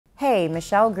Hey,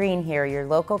 Michelle Green here, your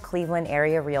local Cleveland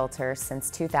area realtor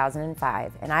since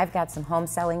 2005, and I've got some home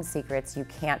selling secrets you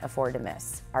can't afford to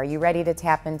miss. Are you ready to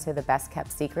tap into the best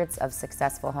kept secrets of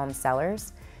successful home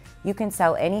sellers? You can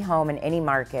sell any home in any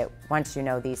market once you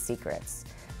know these secrets.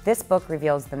 This book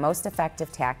reveals the most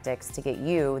effective tactics to get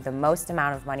you the most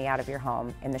amount of money out of your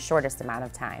home in the shortest amount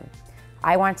of time.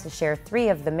 I want to share 3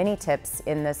 of the many tips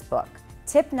in this book.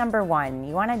 Tip number 1,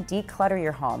 you want to declutter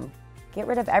your home. Get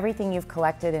rid of everything you've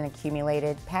collected and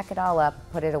accumulated, pack it all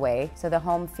up, put it away so the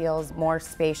home feels more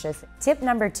spacious. Tip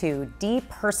number 2,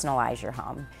 depersonalize your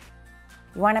home.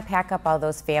 You want to pack up all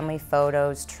those family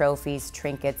photos, trophies,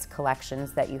 trinkets,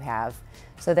 collections that you have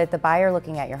so that the buyer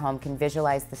looking at your home can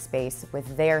visualize the space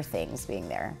with their things being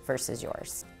there versus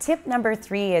yours. Tip number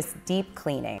 3 is deep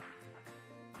cleaning.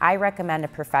 I recommend a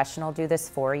professional do this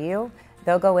for you.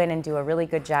 They'll go in and do a really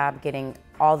good job getting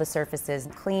all the surfaces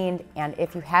cleaned, and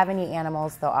if you have any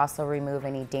animals, they'll also remove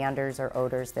any danders or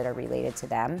odors that are related to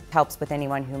them. Helps with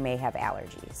anyone who may have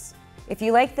allergies. If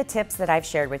you like the tips that I've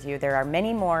shared with you, there are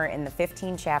many more in the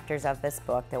 15 chapters of this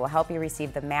book that will help you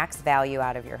receive the max value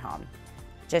out of your home.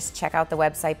 Just check out the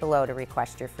website below to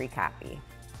request your free copy.